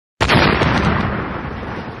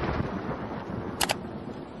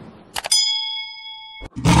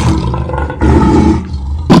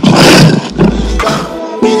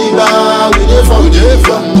Gidigba, we dey from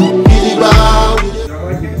Gidigba,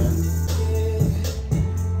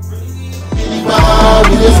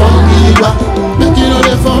 we dey from Gidigba. Make you know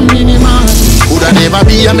they from minimal. Would I never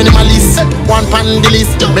be a minimalist? One pan the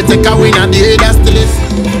list, me take a win and the that's the list.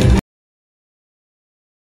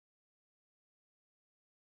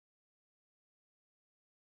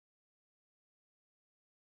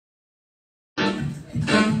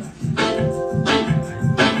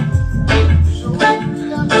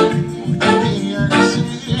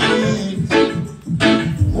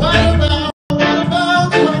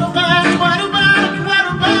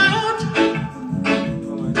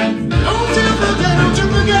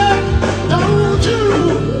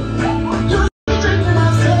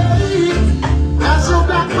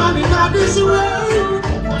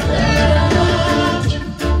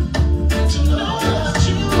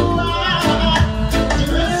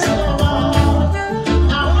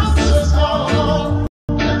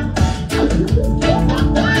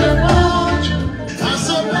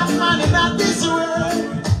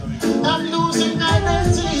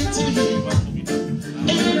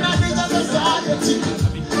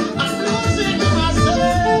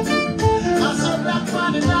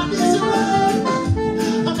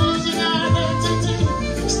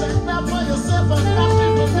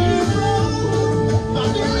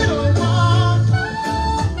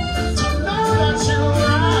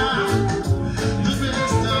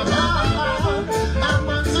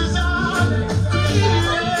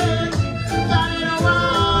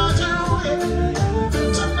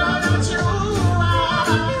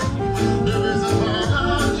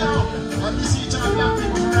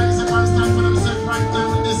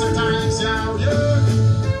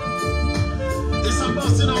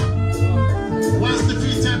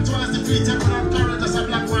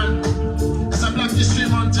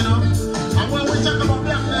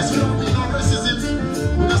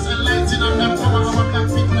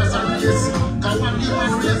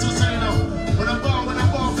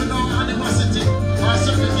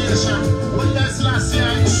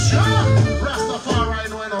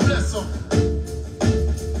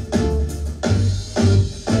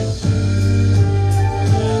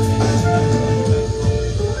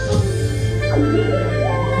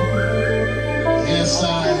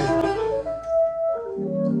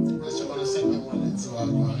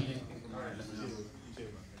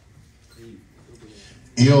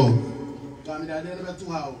 Yo.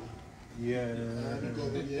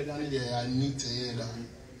 Yeah, I need to hear that.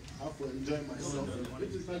 I have to enjoy myself. It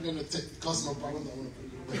is not going to cause no problems.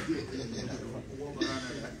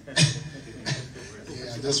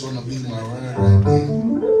 Yeah, I just want to be my runner right there.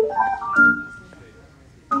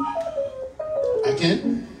 I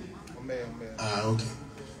can? Ah, okay.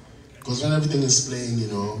 Because when everything is playing, you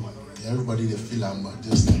know, everybody they feel I'm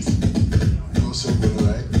just so good,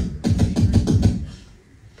 right?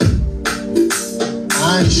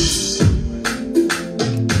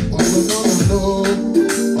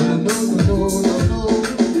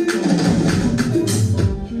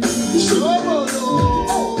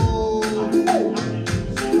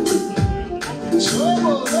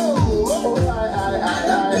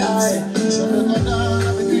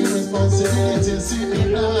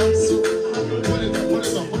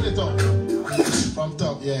 From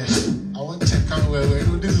top, yeah. I want to check out where you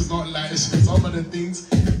know this is not live. Some of the things,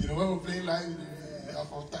 you know, when we play live, we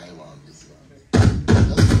have of time on this one.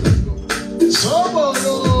 Let's go.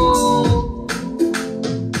 Sobolo.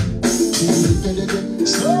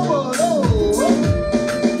 Sobolo.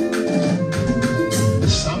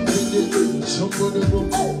 Somebody, somebody,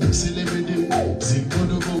 celebrity,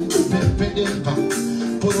 simple, pepedempa,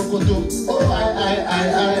 porokoto. Oh,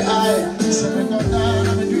 I. Surrender down,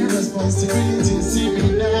 I'm a new responsibility. See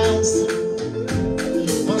me dance.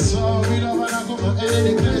 My soul, we don't wanna go for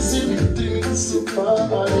any place. See me drink super.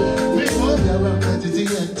 Me go there, I'm ready to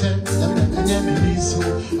get 10. I'm not gonna be so.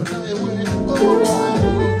 But I will. Oh,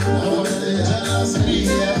 I'm jealous me,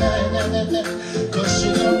 yeah. Cause she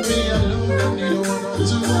love me alone, and you don't want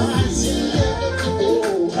to eyes,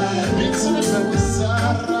 yeah. It's me, baby,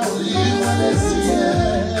 Sarah, only you wanna see,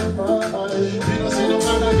 yeah. We don't see no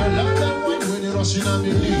matter your love, that one when you're rushing on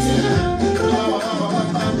me, yeah.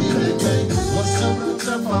 What's up, what's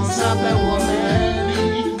up, what's up,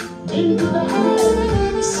 already?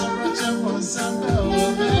 So much up, what's up,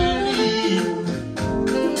 already?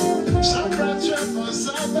 So much up, what's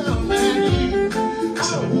up, already?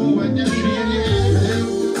 So when you're feeling,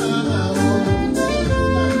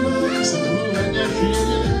 so when you're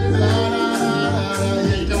feeling,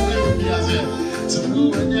 you don't let me as it. So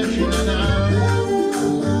when you're feeling now.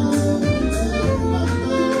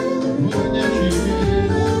 When you're feeling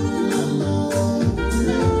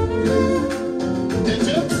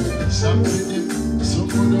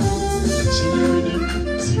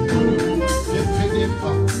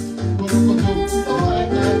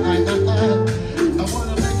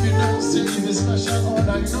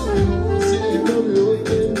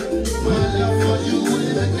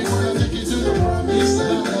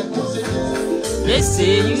They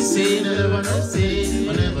say, you say, I never know say.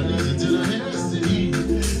 I never listen to the heresy.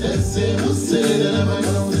 They say, who say, they never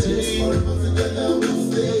know say.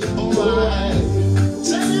 Oh, why?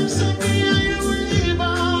 Tell them, say me, I am a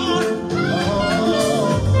believer.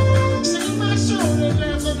 Oh, see my shoulder,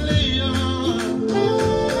 there's a bleeder.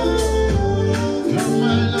 Come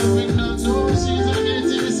my love, we not know she's a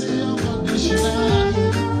native, say I'm conditional.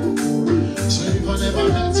 So if I never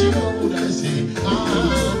met you, what would I say?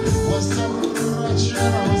 What's up, Roger?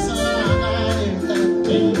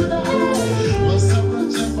 What's up,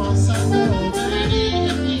 Roger? What's up,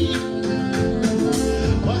 baby?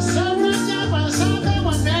 What's up, Roger?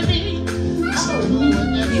 What's up, baby? So when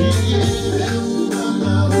you feel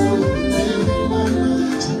mama, so when you feel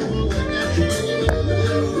mama, so when you feel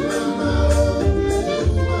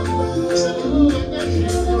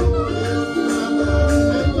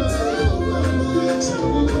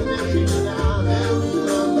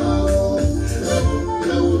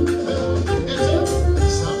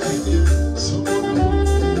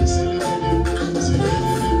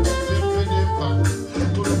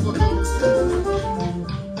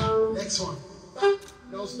next one.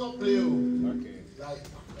 No, stop playing. Okay. Like,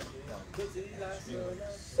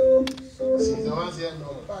 see, the ones here, no,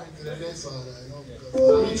 back to the next one. It's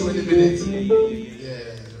only 20 minutes.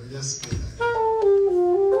 Yeah, we just play like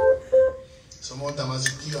that. Some more time as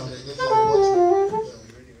you keep on, they get to watch.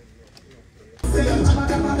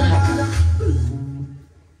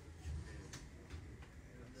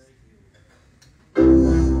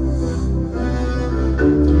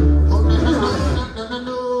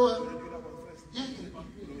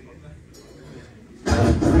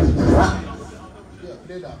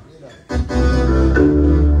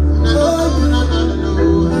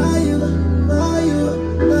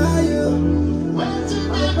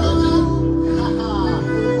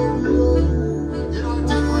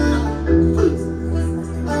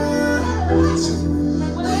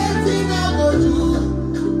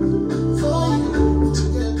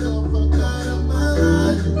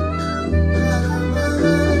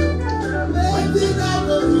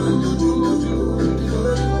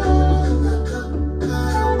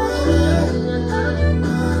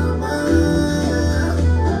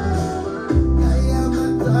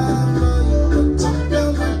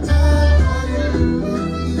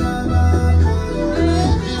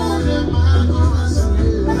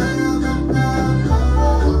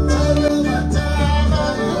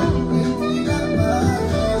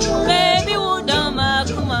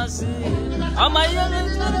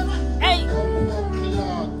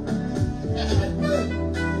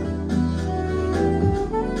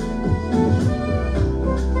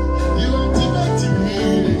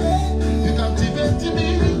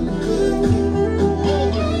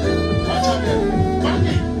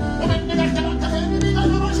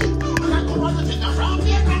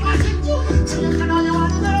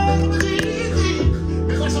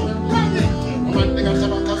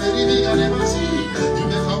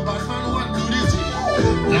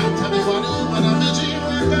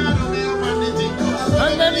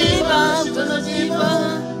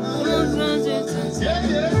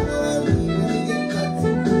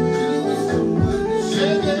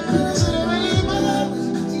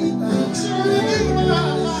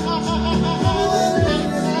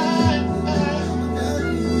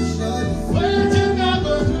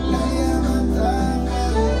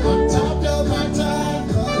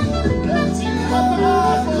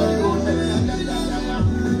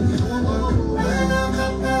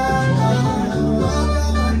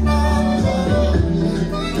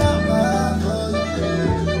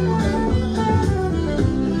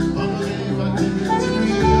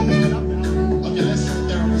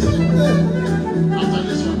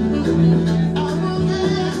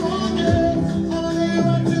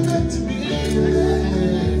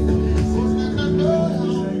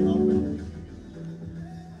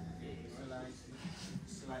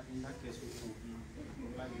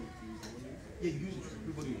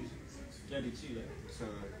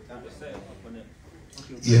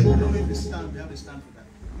 Yeah. We have a stand for that.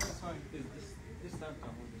 That's fine. This stand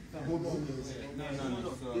can hold. No.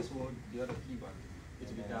 So this one, the other keyboard, it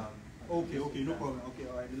will be down. Okay, no problem. Okay,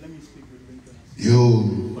 all right. Let me speak with Lincoln. Yo.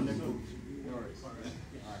 Connect those. No worries. All right.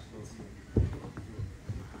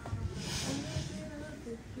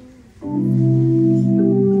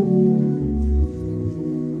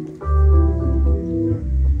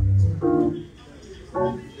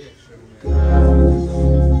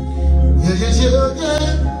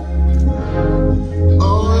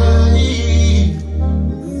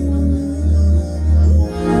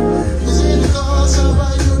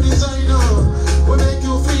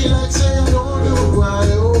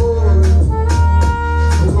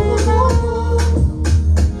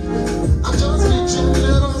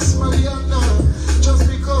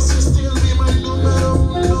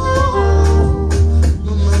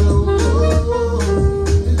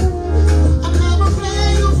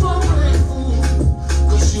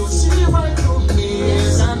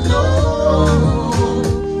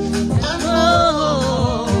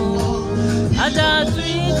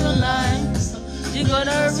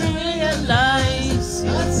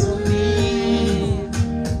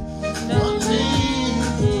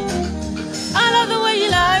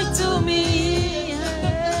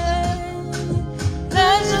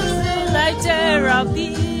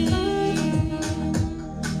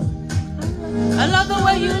 I love the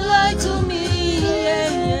way you lie to me. Yeah,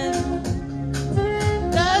 yeah.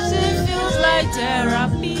 That it feels like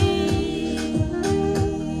therapy.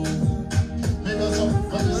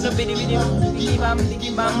 Biggie bam,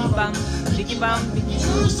 biggie bam bam, biggie bam, biggie.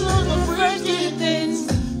 You saw the freaky things.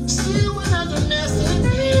 See when I'm the nasty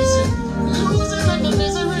piece. Losing like the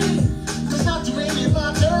misery. Cause not really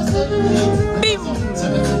matters to me. Bim.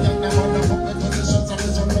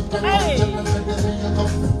 Hey.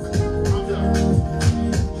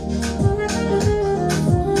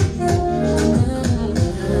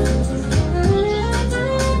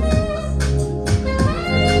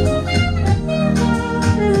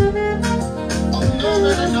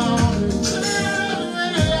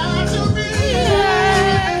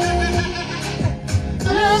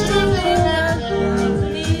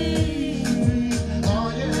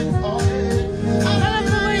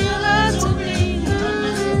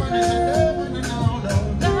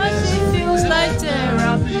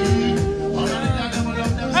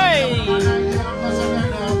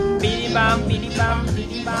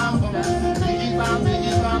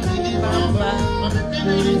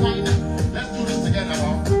 Let's do this together,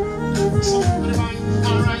 so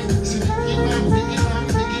alright.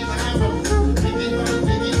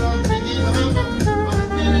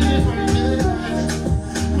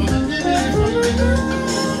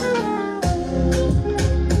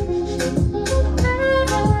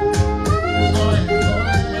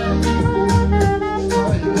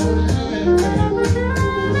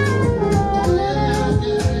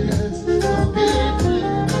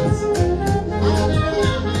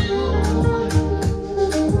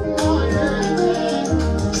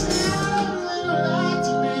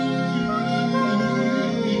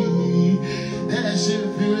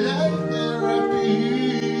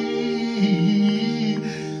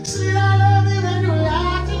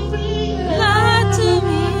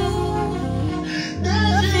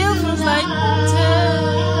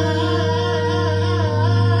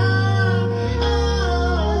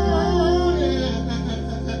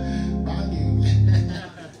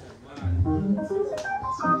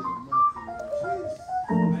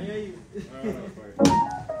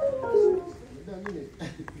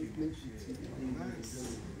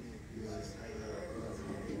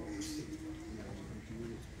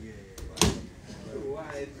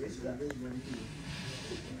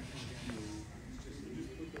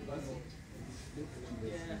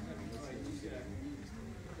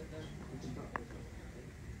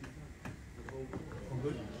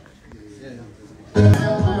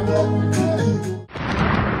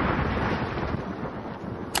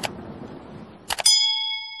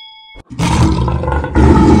 Yeah.